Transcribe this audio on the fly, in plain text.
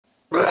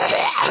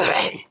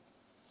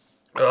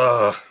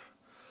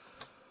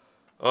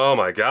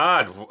my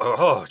God!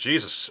 Oh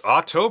Jesus!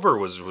 October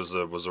was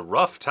a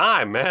rough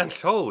time, man.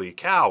 Holy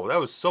cow! That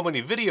was so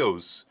many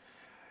videos.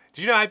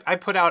 Did you know I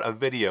put out a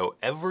video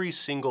every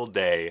single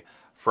day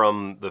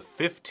from the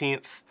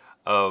 15th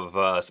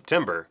of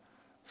September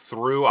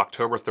through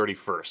October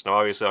 31st. Now,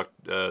 obviously,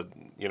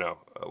 you know,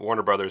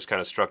 Warner Brothers kind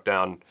of struck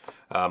down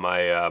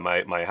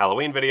my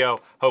Halloween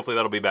video. Hopefully,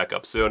 that'll be back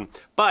up soon.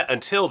 But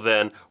until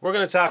then, we're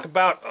gonna talk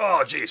about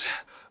a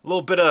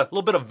little bit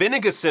of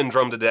Vinegar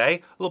syndrome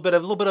today. A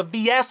little bit of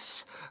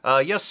VS.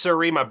 Yes,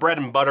 sirree, my bread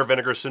and butter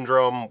Vinegar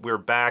syndrome. We're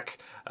back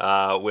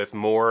with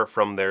more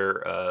from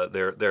their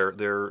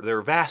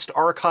vast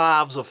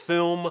archives of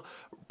film.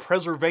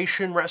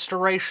 Preservation,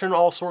 restoration,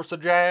 all sorts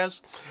of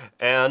jazz,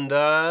 and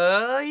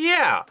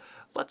yeah,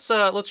 let's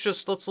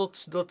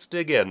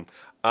dig in.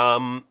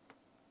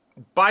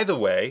 By the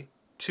way,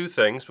 two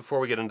things before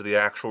we get into the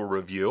actual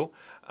review.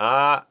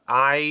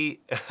 I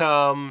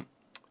am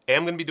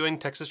going to be doing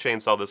Texas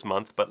Chainsaw this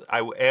month, but I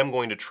am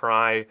going to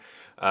try.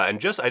 I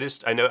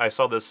know I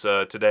saw this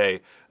today,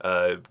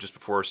 just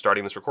before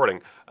starting this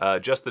recording.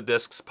 Just the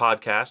Discs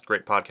podcast,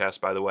 great podcast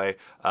by the way.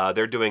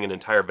 They're doing an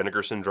entire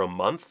Vinegar Syndrome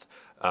month.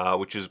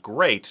 Which is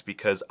great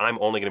because I'm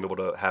only going to be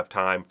able to have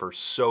time for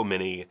so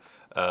many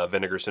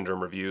Vinegar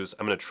Syndrome reviews.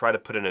 I'm going to try to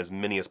put in as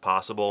many as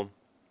possible.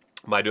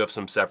 I do have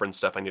some Severance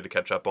stuff I need to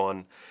catch up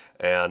on,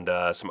 and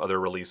some other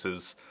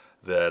releases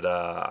that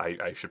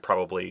I should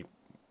probably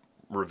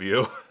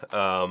review.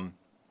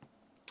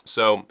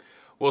 So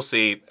we'll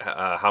see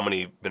how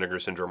many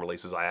Vinegar Syndrome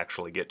releases I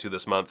actually get to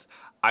this month.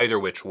 Either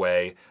which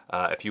way,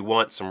 if you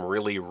want some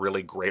really,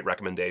 really great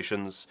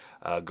recommendations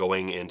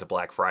going into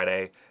Black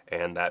Friday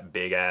and that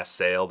big ass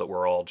sale that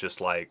we're all just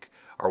like,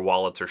 our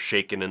wallets are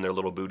shaking in their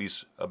little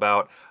booties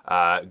about,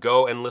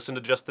 go and listen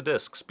to Just the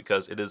Discs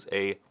because it is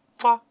a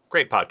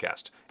great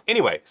podcast.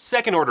 Anyway,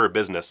 second order of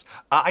business,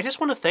 I just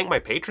want to thank my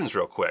patrons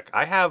real quick.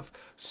 I have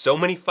so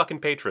many fucking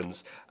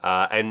patrons,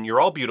 and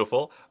you're all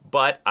beautiful,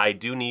 but I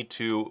do need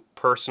to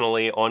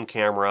personally, on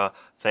camera,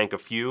 thank a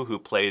few who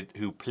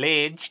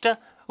pledged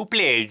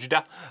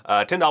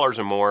 $10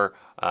 or more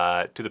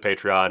to the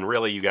Patreon.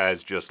 Really, you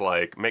guys just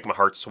like make my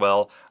heart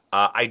swell.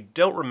 I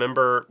don't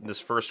remember this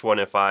first one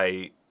if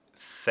I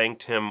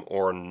thanked him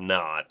or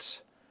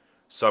not,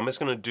 so I'm just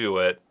going to do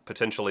it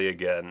potentially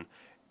again.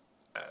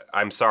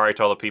 I'm sorry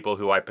to all the people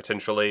who I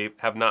potentially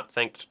have not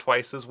thanked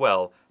twice as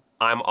well.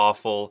 I'm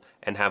awful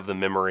and have the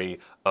memory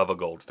of a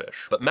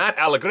goldfish. But Matt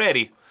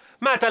Allegretti,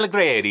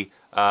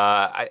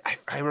 I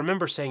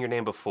remember saying your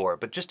name before,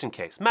 but just in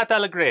case, Matt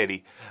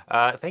Allegretti,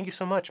 thank you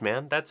so much,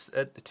 man. That's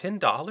 $10?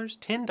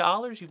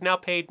 $10? You've now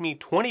paid me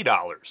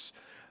 $20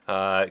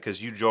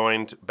 because you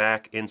joined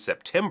back in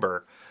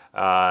September.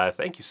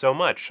 Thank you so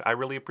much. I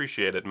really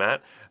appreciate it,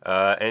 Matt.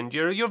 And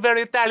your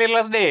very Italian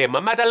last name,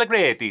 Matt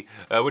Allegretti,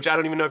 which I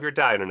don't even know if you're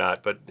Italian or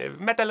not, but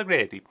Matt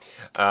Allegretti.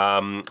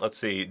 Let's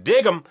see,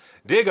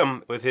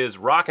 Diggum with his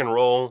rock and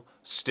roll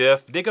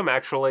stiff. Diggum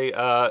actually,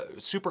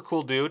 super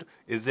cool dude,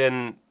 is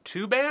in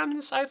 2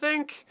 bands, I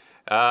think.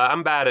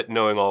 I'm bad at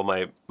knowing all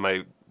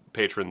my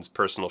patrons'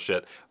 personal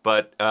shit,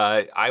 but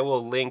I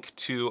will link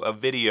to a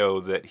video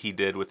that he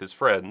did with his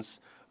friends.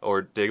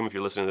 Or Diggum, if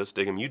you're listening to this,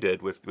 Diggum, you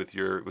did with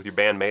your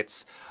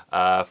bandmates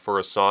for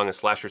a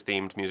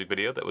slasher-themed music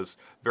video that was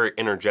very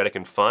energetic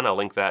and fun. I'll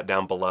link that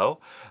down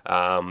below.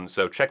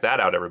 So check that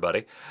out,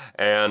 everybody.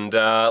 And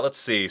let's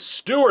see,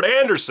 Stuart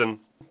Anderson,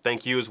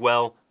 thank you as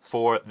well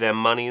for them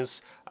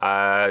monies.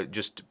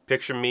 Just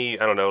picture me,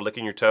 I don't know,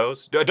 licking your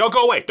toes. Don't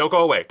go away, don't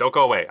go away, don't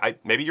go away.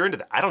 Maybe you're into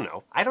that. I don't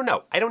know. I don't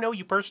know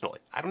you personally.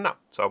 I don't know.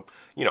 So,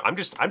 you know, I'm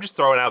just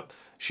throwing out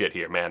shit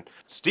here, man.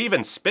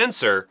 Steven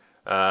Spencer,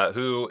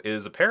 who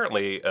is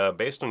apparently,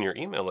 based on your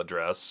email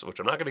address, which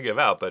I'm not going to give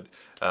out, but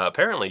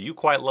apparently you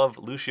quite love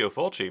Lucio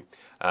Fulci,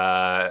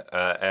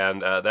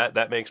 and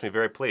that makes me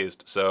very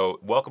pleased. So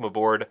welcome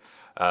aboard,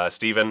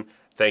 Steven.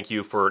 Thank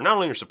you for not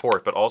only your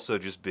support, but also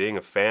just being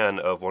a fan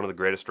of one of the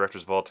greatest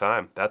directors of all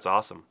time. That's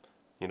awesome.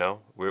 You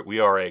know, we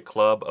are a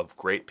club of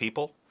great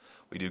people.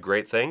 We do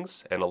great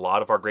things, and a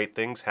lot of our great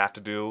things have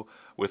to do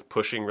with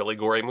pushing really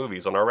gory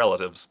movies on our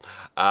relatives.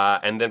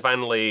 And then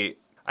finally,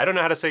 I don't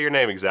know how to say your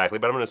name exactly,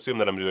 but I'm going to assume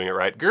that I'm doing it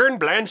right. Gern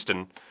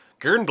Blanston.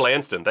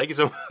 Thank you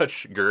so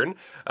much, Gern,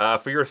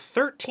 for your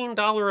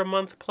 $13 a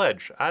month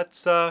pledge.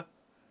 That's,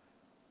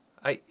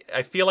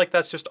 I feel like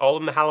that's just all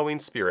in the Halloween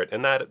spirit,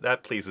 and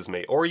that pleases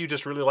me. Or you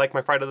just really like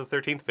my Friday the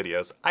 13th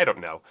videos. I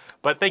don't know.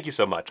 But thank you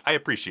so much. I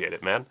appreciate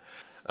it, man.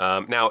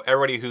 Now,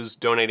 everybody who's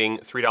donating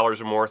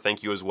 $3 or more,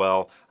 thank you as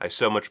well. I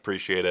so much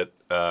appreciate it.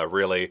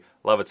 Really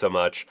love it so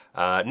much.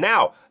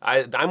 Now,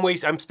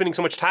 I'm spending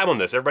so much time on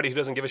this. Everybody who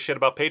doesn't give a shit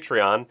about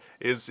Patreon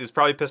is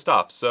probably pissed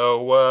off.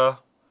 So,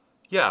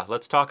 yeah,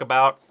 let's talk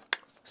about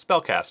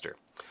Spellcaster.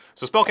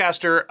 So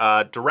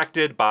Spellcaster,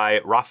 directed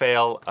by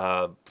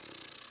Raphael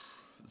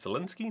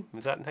Zelinsky?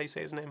 Is that how you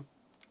say his name?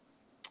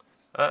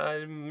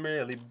 I'm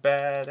really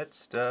bad at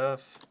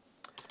stuff.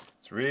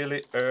 It's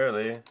really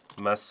early.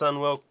 My son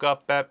woke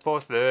up at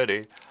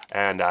 4:30.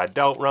 And I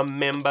don't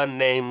remember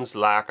names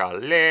like a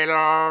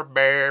little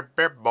baby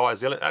boy.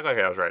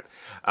 Okay, I was right.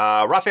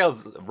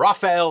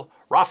 Raphael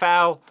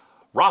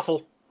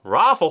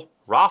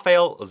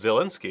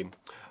Zielinski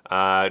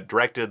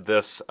directed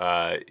this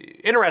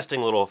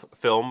interesting little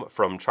film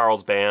from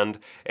Charles Band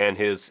and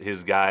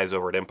his guys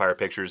over at Empire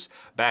Pictures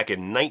back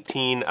in this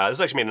was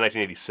actually made in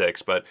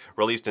 1986, but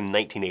released in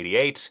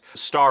 1988,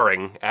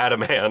 starring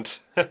Adam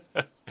Ant.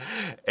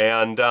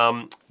 And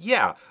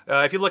yeah,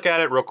 if you look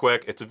at it real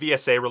quick, it's a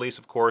VSA release,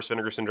 of course,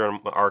 Vinegar Syndrome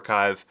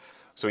Archive.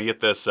 So you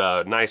get this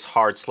nice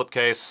hard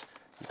slipcase.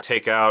 You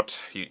take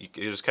out, you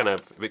just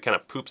it kind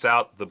of poops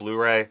out the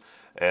Blu-ray,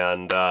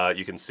 and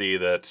you can see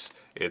that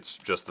it's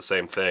just the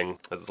same thing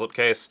as the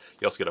slipcase.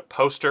 You also get a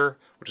poster,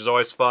 which is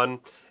always fun,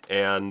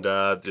 and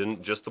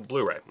then just the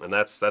Blu-ray, and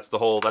that's the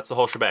whole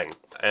shebang.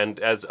 And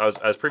as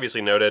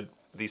previously noted,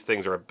 these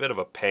things are a bit of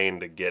a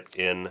pain to get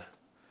in.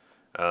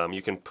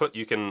 You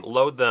can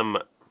load them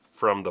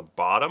from the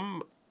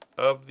bottom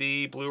of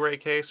the Blu-ray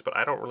case, but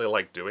I don't really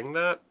like doing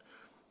that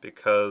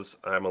because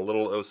I'm a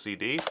little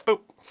OCD. Boop.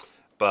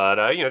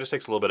 But you know, it just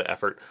takes a little bit of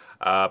effort.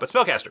 But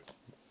Spellcaster.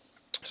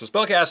 So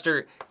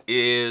Spellcaster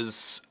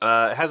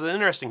has an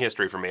interesting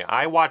history for me.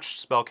 I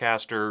watched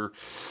Spellcaster,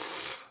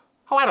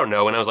 I don't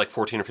know, when I was like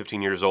 14 or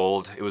 15 years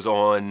old. It was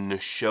on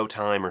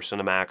Showtime or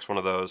Cinemax, one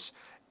of those,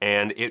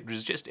 and it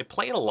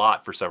played a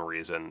lot for some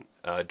reason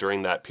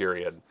during that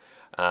period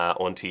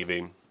on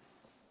TV.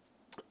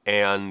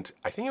 And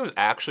I think it was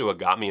actually what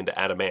got me into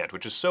Adam Ant,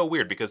 which is so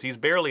weird because he's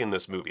barely in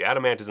this movie.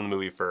 Adam Ant is in the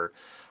movie for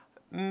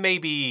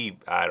maybe,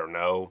 I don't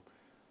know,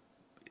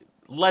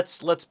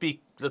 let's be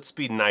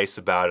nice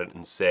about it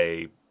and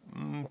say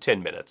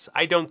 10 minutes.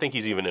 I don't think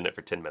he's even in it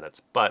for 10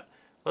 minutes, but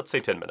let's say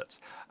 10 minutes.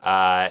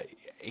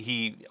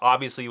 He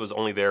obviously was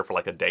only there for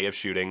like a day of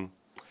shooting.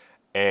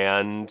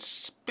 And,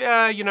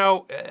 you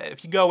know,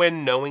 if you go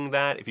in knowing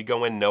that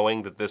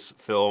this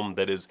film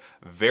that is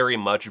very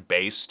much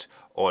based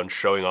on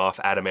showing off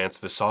Adam Ant's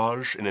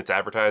visage in its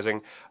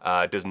advertising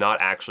does not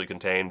actually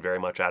contain very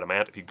much Adam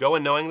Ant, if you go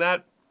in knowing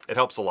that, it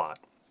helps a lot.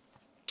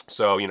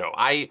 So, you know,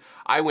 I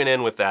went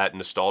in with that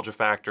nostalgia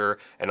factor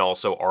and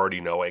also already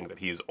knowing that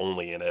he's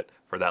only in it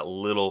for that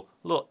little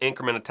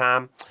increment of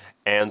time.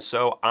 And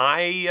so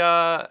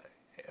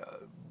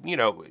you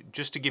know,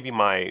 just to give you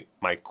my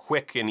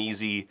quick and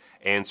easy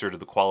answer to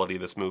the quality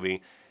of this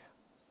movie,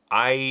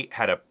 I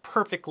had a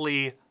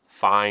perfectly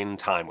fine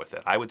time with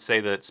it. I would say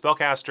that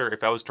Spellcaster,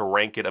 if I was to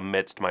rank it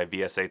amidst my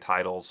VSA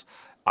titles,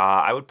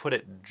 I would put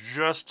it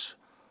just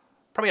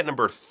probably at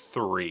number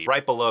 3,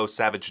 right below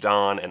Savage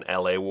Dawn and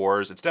LA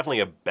Wars. It's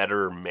definitely a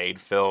better made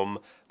film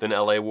than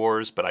LA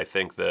Wars, but I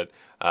think that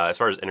as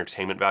far as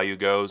entertainment value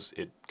goes,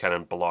 it kind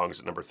of belongs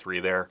at number 3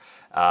 there.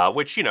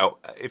 Which, you know,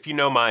 if you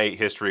know my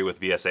history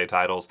with VSA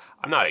titles,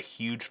 I'm not a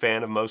huge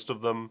fan of most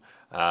of them,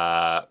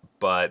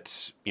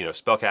 but, you know,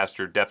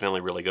 Spellcaster,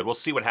 definitely really good. We'll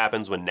see what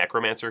happens when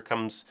Necromancer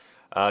comes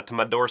to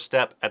my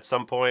doorstep at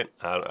some point.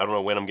 I don't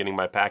know when I'm getting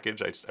my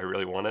package, I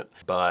really want it.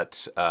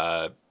 But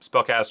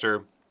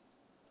Spellcaster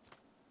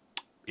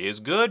is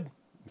good.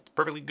 It's a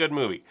perfectly good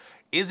movie.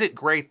 Is it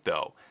great,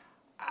 though?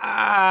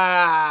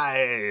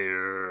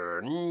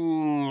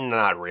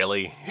 Not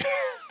really.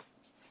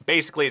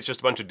 Basically, it's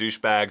just a bunch of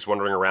douchebags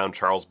wandering around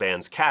Charles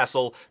Band's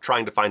castle,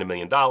 trying to find $1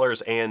 million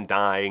and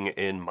dying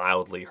in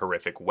mildly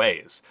horrific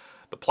ways.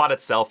 The plot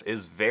itself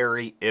is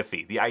very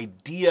iffy. The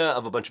idea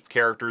of a bunch of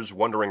characters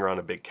wandering around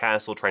a big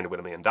castle trying to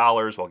win $1 million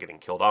while getting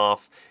killed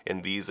off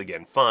in these,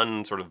 again,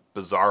 fun, sort of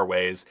bizarre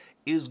ways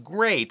is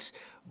great,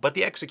 but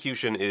the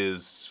execution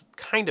is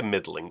kind of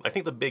middling. I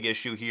think the big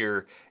issue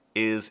here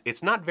is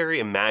it's not very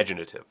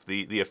imaginative.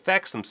 The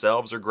effects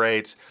themselves are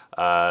great.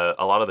 A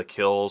lot of the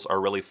kills are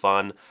really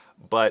fun,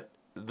 but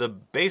the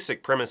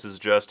basic premise is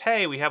just,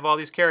 hey, we have all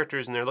these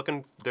characters and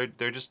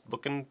they're just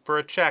looking for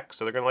a check,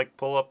 so they're gonna like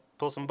pull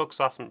some books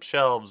off some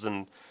shelves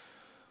and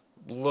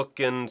look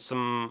in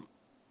some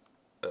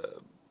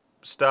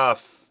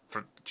stuff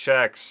for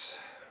checks.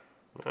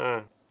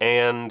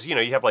 And, you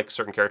know, you have like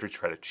certain characters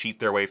try to cheat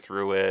their way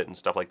through it and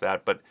stuff like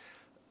that, but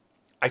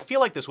I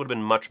feel like this would have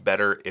been much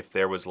better if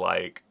there was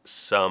like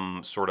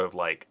some sort of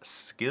like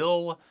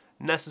skill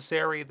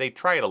necessary. They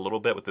try it a little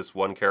bit with this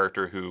one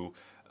character who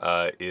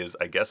is,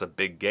 I guess, a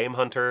big game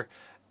hunter,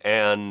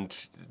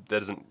 and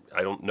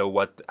I don't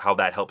know how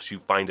that helps you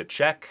find a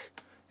check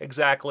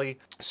exactly.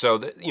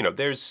 So, you know,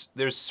 there's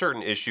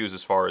certain issues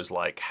as far as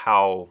like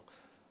how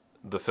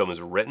the film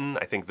is written.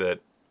 I think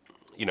that,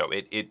 you know,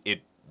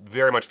 it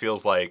very much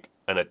feels like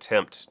an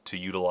attempt to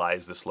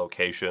utilize this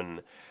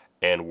location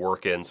and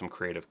work in some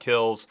creative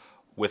kills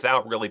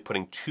without really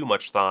putting too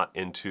much thought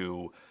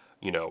into,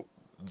 you know,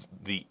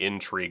 the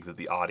intrigue that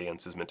the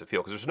audience is meant to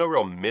feel. Because there's no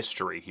real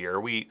mystery here.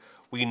 We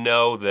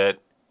know that,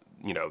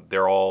 you know,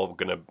 they're all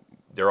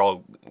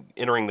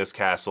entering this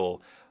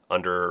castle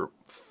under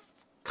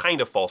kind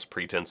of false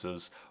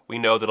pretenses. We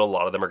know that a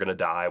lot of them are going to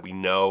die. We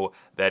know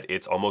that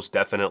it's almost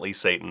definitely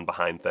Satan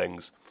behind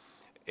things.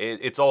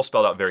 It's all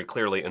spelled out very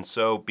clearly, and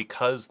so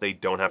because they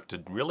don't have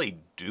to really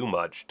do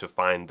much to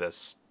find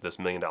this $1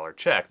 million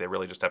check, they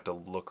really just have to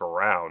look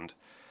around.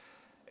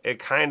 it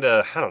kind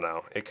of, I don't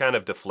know, it kind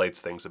of deflates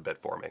things a bit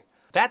for me.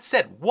 That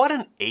said, what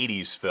an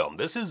 80s film.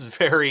 This is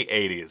very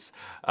 80s.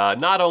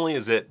 Not only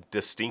is it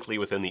distinctly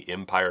within the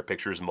Empire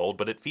Pictures mold,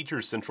 but it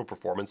features central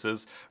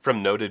performances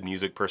from noted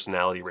music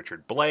personality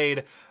Richard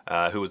Blade,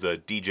 who was a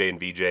DJ and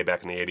VJ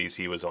back in the 80s.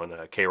 He was on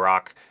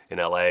K-Rock in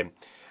LA.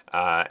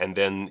 And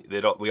then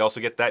we also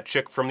get that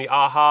chick from the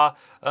Aha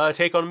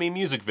Take On Me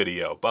music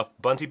video,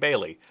 Bunty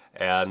Bailey.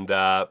 And,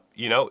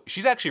 you know,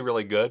 she's actually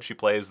really good. She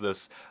plays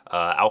this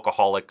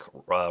alcoholic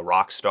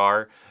rock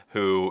star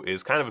who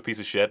is kind of a piece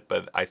of shit,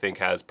 but I think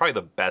has probably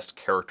the best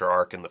character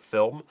arc in the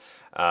film.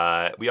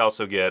 We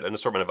also get an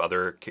assortment of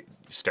other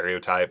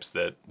stereotypes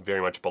that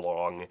very much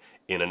belong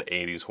in an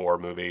 80s horror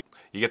movie.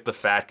 You get the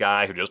fat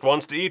guy who just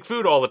wants to eat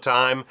food all the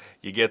time.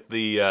 You get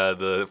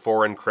the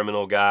foreign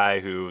criminal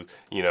guy who,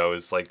 you know,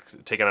 is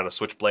like taking out a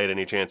switchblade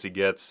any chance he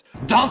gets.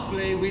 Don't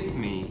play with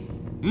me.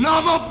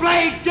 No more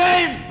playing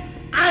games!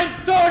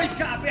 I'm Tony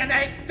Copy and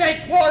I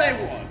take what I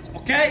want,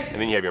 okay? And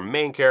then you have your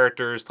main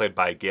characters played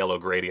by Gail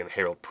O'Grady and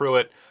Harold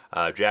Pruitt,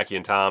 Jackie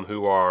and Tom,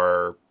 who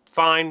are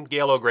fine.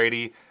 Gail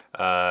O'Grady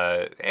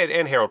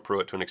and Harold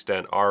Pruitt to an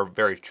extent are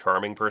very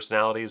charming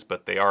personalities,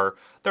 but they're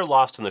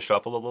lost in the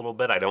shuffle a little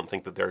bit. I don't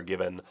think that they're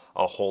given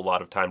a whole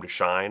lot of time to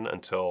shine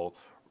until,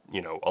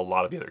 you know, a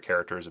lot of the other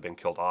characters have been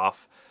killed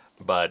off.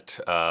 But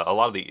a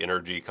lot of the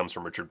energy comes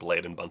from Richard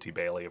Blade and Bunty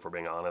Bailey, if we're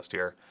being honest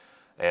here.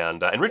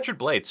 And Richard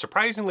Blade,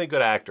 surprisingly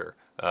good actor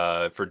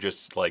for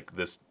just like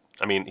this.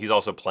 I mean, he's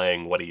also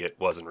playing what he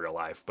was in real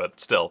life, but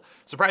still,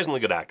 surprisingly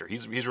good actor.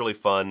 He's really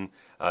fun.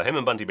 Him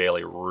and Bunty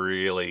Bailey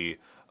really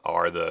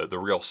are the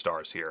real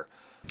stars here.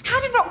 How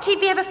did Rock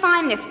TV ever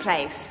find this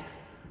place?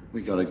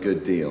 We got a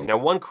good deal. Now,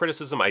 one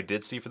criticism I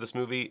did see for this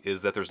movie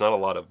is that there's not a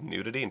lot of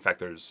nudity. In fact,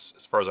 there's,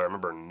 as far as I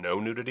remember, no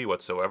nudity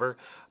whatsoever.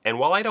 And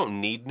while I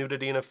don't need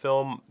nudity in a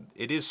film,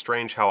 it is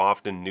strange how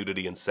often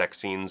nudity and sex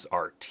scenes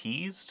are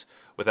teased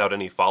without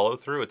any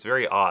follow-through. It's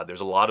very odd.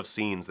 There's a lot of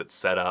scenes that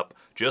set up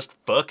just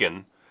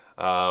fucking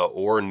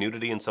or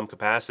nudity in some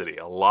capacity.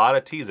 A lot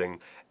of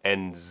teasing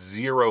and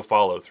zero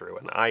follow-through.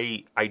 And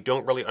I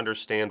don't really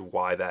understand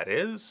why that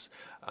is.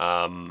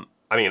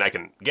 I mean, I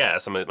can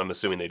guess. I'm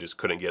assuming they just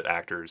couldn't get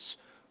actors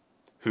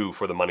who,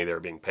 for the money they were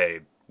being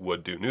paid,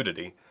 would do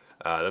nudity.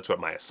 That's what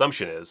my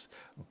assumption is.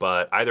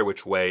 But either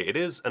which way, it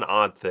is an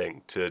odd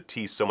thing to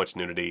tease so much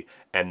nudity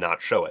and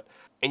not show it.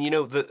 And you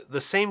know,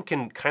 the same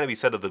can kind of be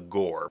said of the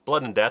gore.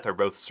 Blood and death are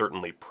both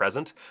certainly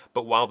present,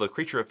 but while the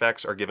creature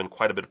effects are given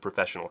quite a bit of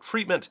professional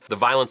treatment, the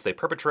violence they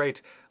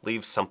perpetrate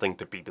leaves something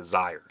to be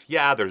desired.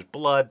 Yeah, there's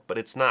blood, but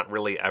it's not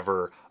really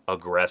ever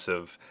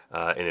aggressive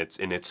in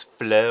its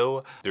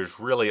flow.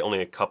 There's really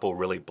only a couple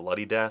really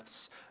bloody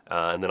deaths,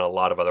 and then a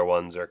lot of other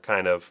ones are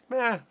kind of,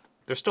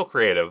 they're still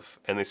creative,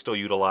 and they still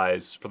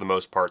utilize, for the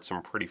most part,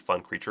 some pretty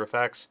fun creature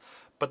effects.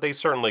 But they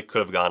certainly could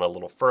have gone a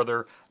little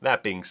further.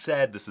 That being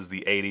said, this is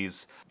the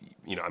 80s.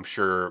 You know, I'm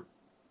sure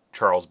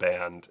Charles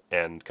Band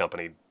and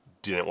company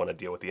didn't want to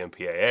deal with the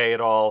MPAA at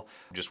all.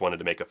 Just wanted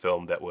to make a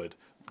film that would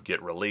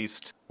get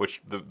released,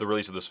 which the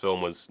release of this film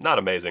was not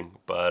amazing,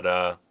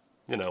 but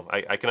you know,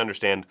 I can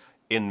understand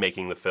in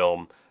making the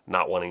film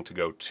not wanting to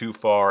go too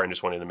far and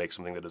just wanting to make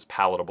something that is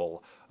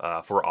palatable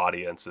for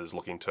audiences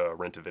looking to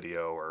rent a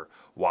video or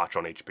watch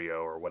on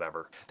HBO or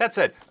whatever. That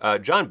said,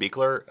 John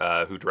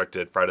Buechler, who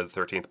directed Friday the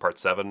 13th Part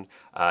 7,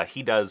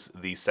 he does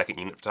the second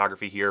unit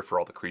photography here for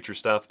all the creature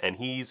stuff, and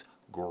he's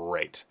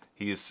great.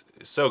 He's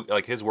so,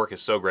 like, his work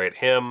is so great.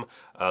 Him,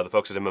 the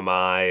folks at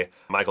MMI,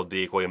 Michael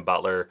Deek, William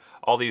Butler,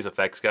 all these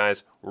effects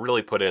guys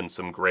really put in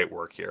some great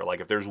work here. Like,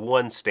 if there's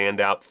one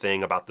standout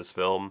thing about this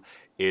film,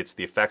 it's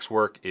the effects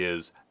work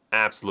is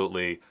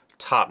absolutely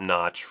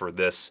top-notch for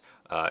this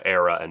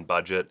era and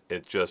budget.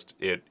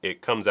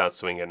 It comes out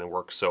swinging and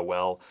works so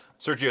well.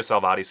 Sergio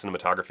Salvati's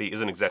cinematography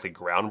isn't exactly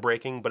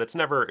groundbreaking, but it's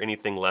never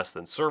anything less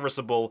than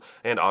serviceable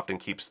and often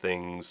keeps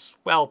things,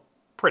 well,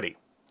 pretty.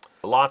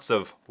 Lots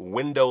of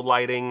window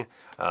lighting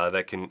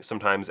that can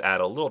sometimes add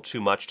a little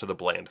too much to the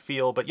bland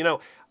feel, but you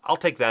know, I'll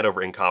take that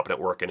over incompetent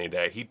work any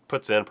day. He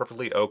puts in a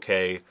perfectly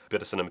okay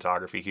bit of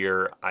cinematography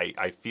here.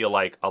 I feel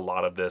like a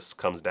lot of this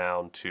comes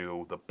down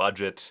to the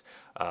budget,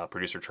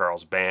 producer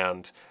Charles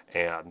Band,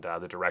 and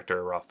the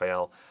director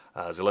Raphael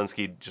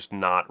Zielinski just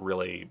not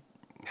really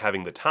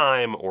having the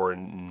time or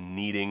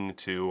needing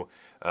to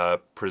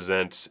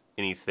present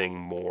anything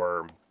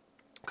more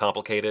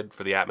complicated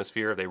for the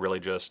atmosphere. They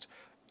really just,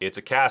 it's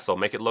a castle,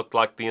 make it look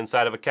like the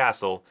inside of a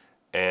castle,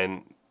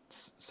 and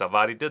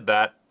Salvati did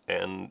that,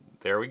 and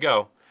there we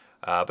go.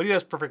 But he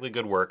does perfectly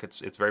good work.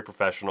 It's very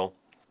professional.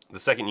 The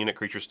second unit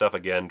creature stuff,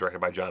 again, directed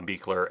by John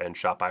Buechler and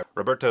shot by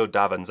Roberto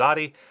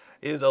Davanzati,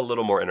 is a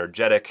little more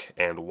energetic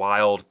and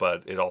wild,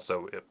 but it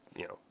also,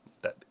 you know,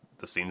 that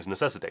the scenes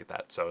necessitate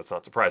that, so it's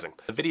not surprising.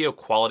 The video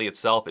quality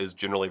itself is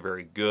generally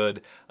very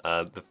good.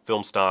 The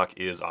film stock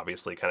is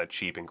obviously kind of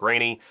cheap and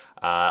grainy.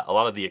 A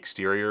lot of the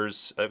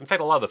exteriors, in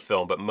fact a lot of the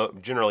film,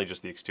 but generally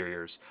just the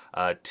exteriors,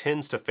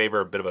 tends to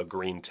favor a bit of a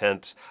green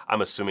tint.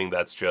 I'm assuming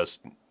that's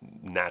just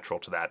natural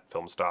to that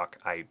film stock.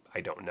 I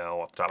don't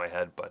know off the top of my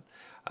head, but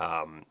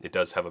It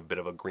does have a bit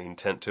of a green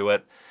tint to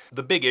it.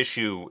 The big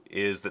issue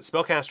is that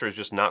Spellcaster is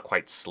just not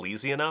quite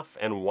sleazy enough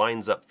and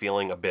winds up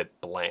feeling a bit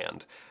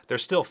bland.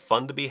 There's still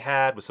fun to be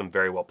had with some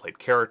very well played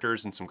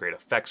characters and some great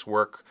effects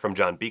work from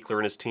John Buechler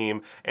and his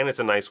team, and it's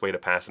a nice way to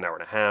pass an hour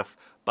and a half,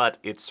 but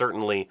it's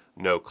certainly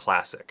no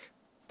classic.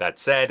 That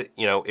said,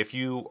 you know, if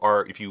you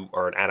are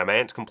an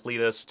Adamant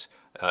completist,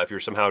 if you're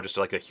somehow just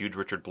like a huge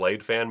Richard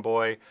Blade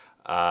fanboy,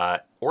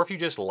 or if you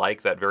just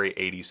like that very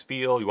 80s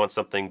feel, you want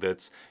something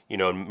that's, you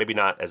know, maybe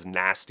not as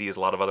nasty as a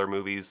lot of other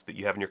movies that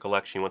you have in your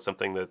collection, you want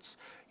something that's,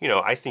 you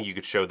know, I think you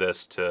could show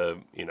this to,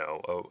 you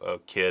know, a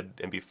kid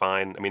and be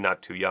fine. I mean,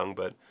 not too young,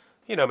 but,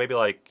 you know, maybe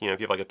like, you know, if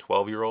you have like a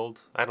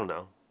 12-year-old, I don't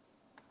know.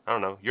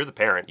 You're the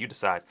parent, you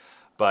decide.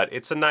 But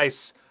it's a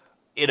nice,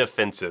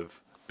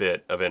 inoffensive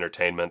bit of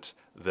entertainment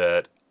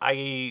that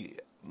I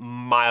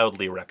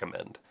mildly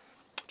recommend.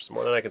 Which is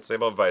more than I can say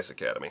about Vice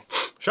Academy.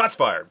 Shots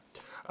fired.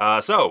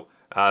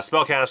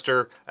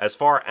 Spellcaster, as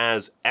far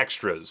as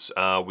extras,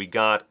 we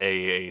got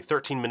a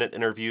 13-minute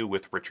interview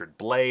with Richard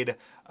Blade.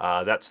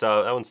 That's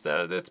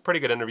a pretty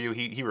good interview.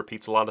 He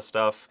repeats a lot of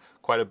stuff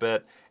quite a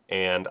bit,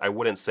 and I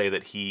wouldn't say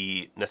that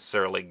he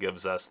necessarily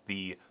gives us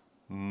the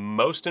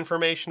most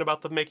information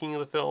about the making of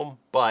the film,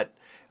 but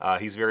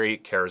he's very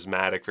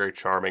charismatic, very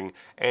charming,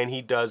 and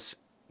he does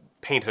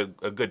paint a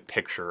good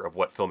picture of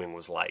what filming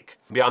was like.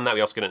 Beyond that,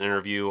 we also get an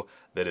interview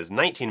that is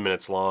 19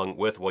 minutes long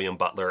with William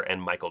Butler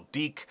and Michael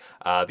Deke.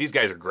 These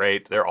guys are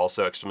great. They're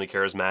also extremely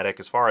charismatic.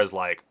 As far as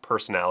like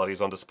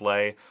personalities on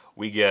display,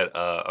 we get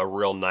a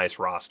real nice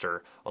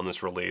roster on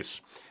this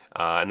release.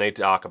 And they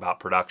talk about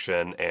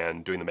production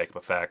and doing the makeup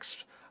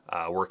effects,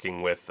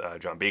 working with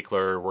John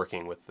Buechler,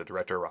 working with the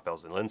director, Raphael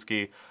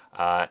Zielinski,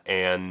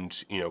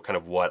 and, you know, kind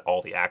of what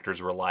all the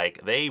actors were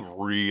like. They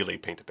really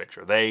paint a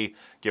picture. They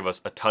give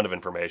us a ton of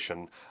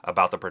information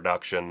about the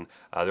production.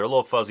 They're a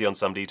little fuzzy on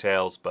some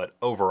details, but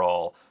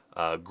overall,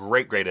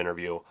 great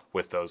interview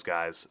with those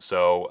guys.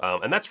 So,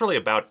 and that's really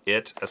about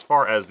it. As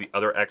far as the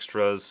other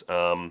extras,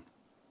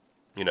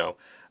 you know,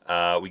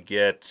 we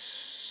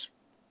get...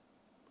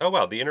 Oh,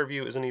 wow, the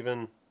interview isn't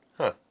even...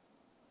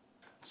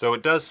 So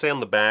it does say on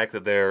the back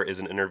that there is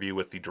an interview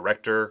with the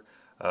director,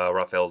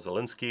 Raphael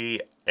Zielinski,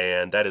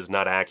 and that is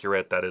not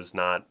accurate. That is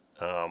not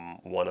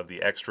one of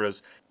the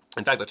extras.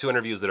 In fact, the two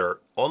interviews that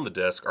are on the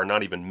disc are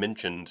not even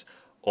mentioned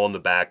on the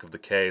back of the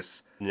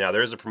case. Now,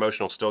 there is a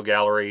promotional still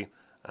gallery,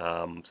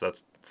 so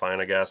that's fine,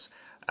 I guess.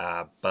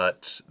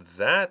 But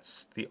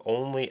that's the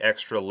only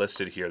extra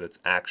listed here that's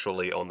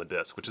actually on the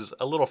disc, which is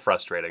a little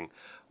frustrating.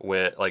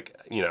 When, like,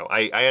 you know,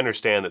 I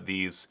understand that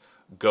these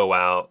go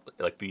out,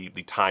 like the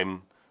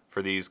time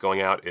for these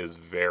going out is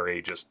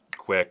very just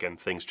quick and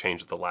things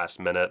change at the last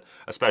minute,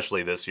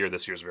 especially this year.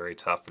 This year's very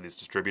tough for these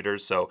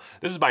distributors. So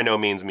this is by no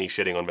means me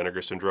shitting on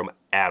Vinegar Syndrome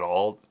at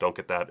all. Don't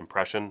get that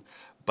impression.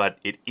 But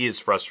it is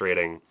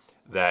frustrating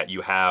that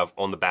you have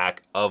on the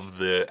back of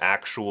the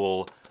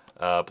actual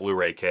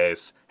Blu-ray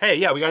case, hey,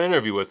 yeah, we got an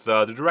interview with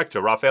the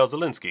director, Raphael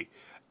Zielinski.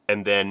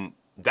 And then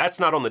that's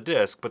not on the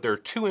disc, but there are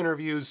two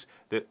interviews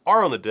that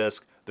are on the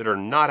disc that are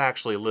not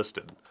actually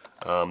listed.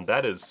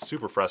 That is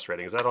super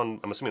frustrating. Is that on,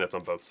 I'm assuming that's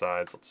on both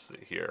sides. Let's see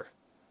here.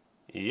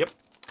 Yep,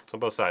 it's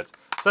on both sides.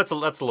 So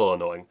that's a little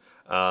annoying.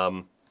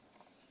 Beyond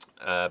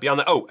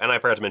that, oh, and I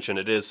forgot to mention,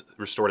 it is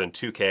restored in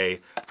 2K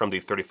from the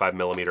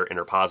 35mm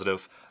inner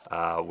positive,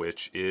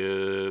 which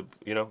is,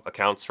 you know,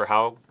 accounts for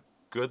how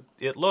good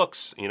it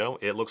looks. You know,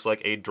 it looks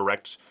like a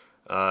direct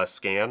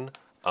scan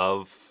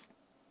of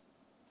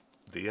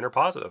the inner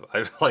positive.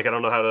 I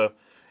don't know how to,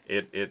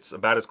 it's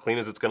about as clean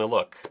as it's gonna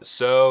look.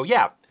 So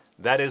yeah.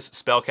 That is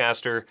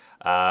Spellcaster.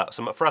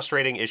 Some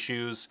frustrating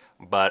issues,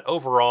 but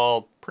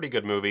overall, pretty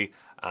good movie.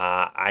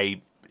 I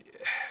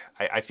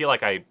feel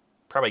like I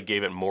probably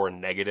gave it more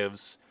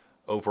negatives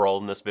overall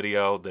in this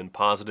video than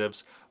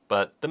positives,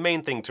 but the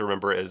main thing to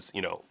remember is,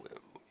 you know,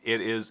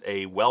 it is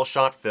a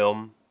well-shot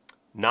film.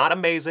 Not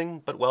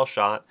amazing, but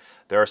well-shot.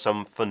 There are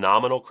some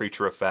phenomenal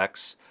creature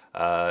effects.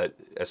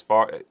 As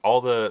far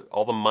all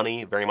the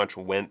money very much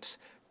went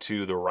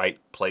to the right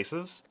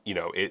places. You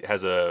know, it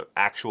has a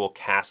actual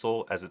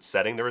castle as its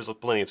setting. There is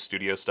plenty of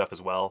studio stuff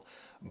as well,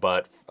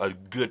 but a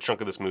good chunk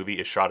of this movie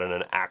is shot in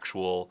an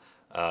actual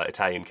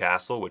Italian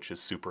castle, which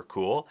is super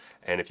cool.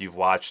 And if you've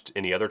watched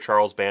any other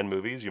Charles Band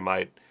movies, you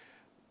might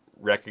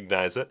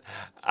recognize it.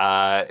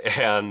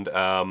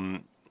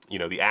 You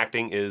know, the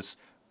acting is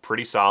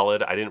pretty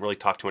solid. I didn't really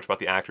talk too much about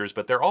the actors,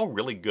 but they're all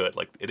really good.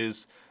 Like, it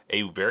is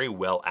a very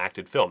well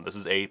acted film. This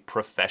is a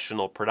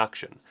professional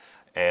production,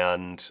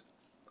 and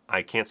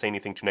I can't say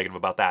anything too negative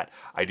about that.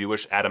 I do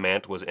wish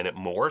Adamant was in it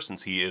more,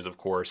 since he is, of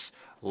course,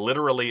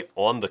 literally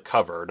on the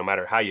cover, no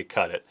matter how you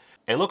cut it,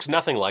 and looks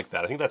nothing like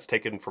that. I think that's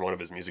taken from one of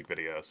his music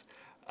videos.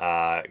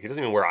 He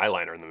doesn't even wear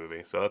eyeliner in the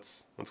movie, so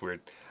that's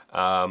weird.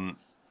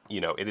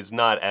 You know, it is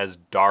not as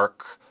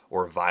dark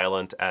or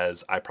violent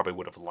as I probably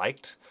would have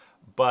liked,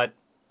 but,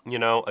 you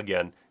know,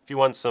 again, if you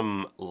want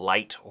some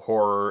light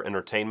horror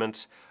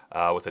entertainment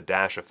with a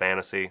dash of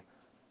fantasy,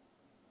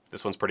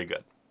 this one's pretty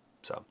good.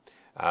 So,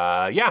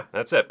 yeah,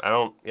 that's it.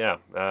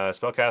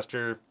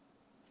 Spellcaster,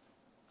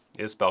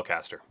 is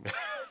Spellcaster.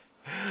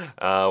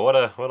 What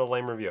a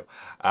lame review.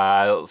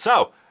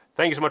 So,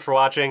 thank you so much for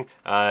watching.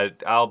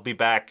 I'll be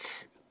back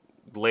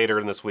later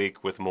in this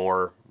week with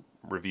more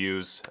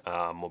reviews.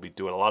 We'll be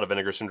doing a lot of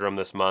Vinegar Syndrome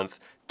this month.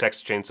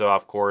 Texas Chainsaw,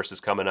 of course, is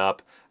coming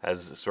up as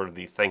sort of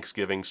the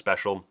Thanksgiving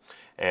special.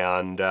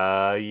 And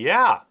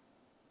yeah,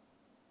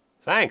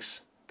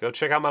 thanks. Go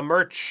check out my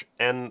merch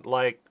and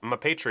like my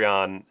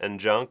Patreon and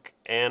junk.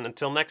 And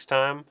until next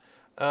time,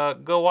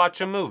 go watch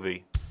a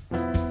movie.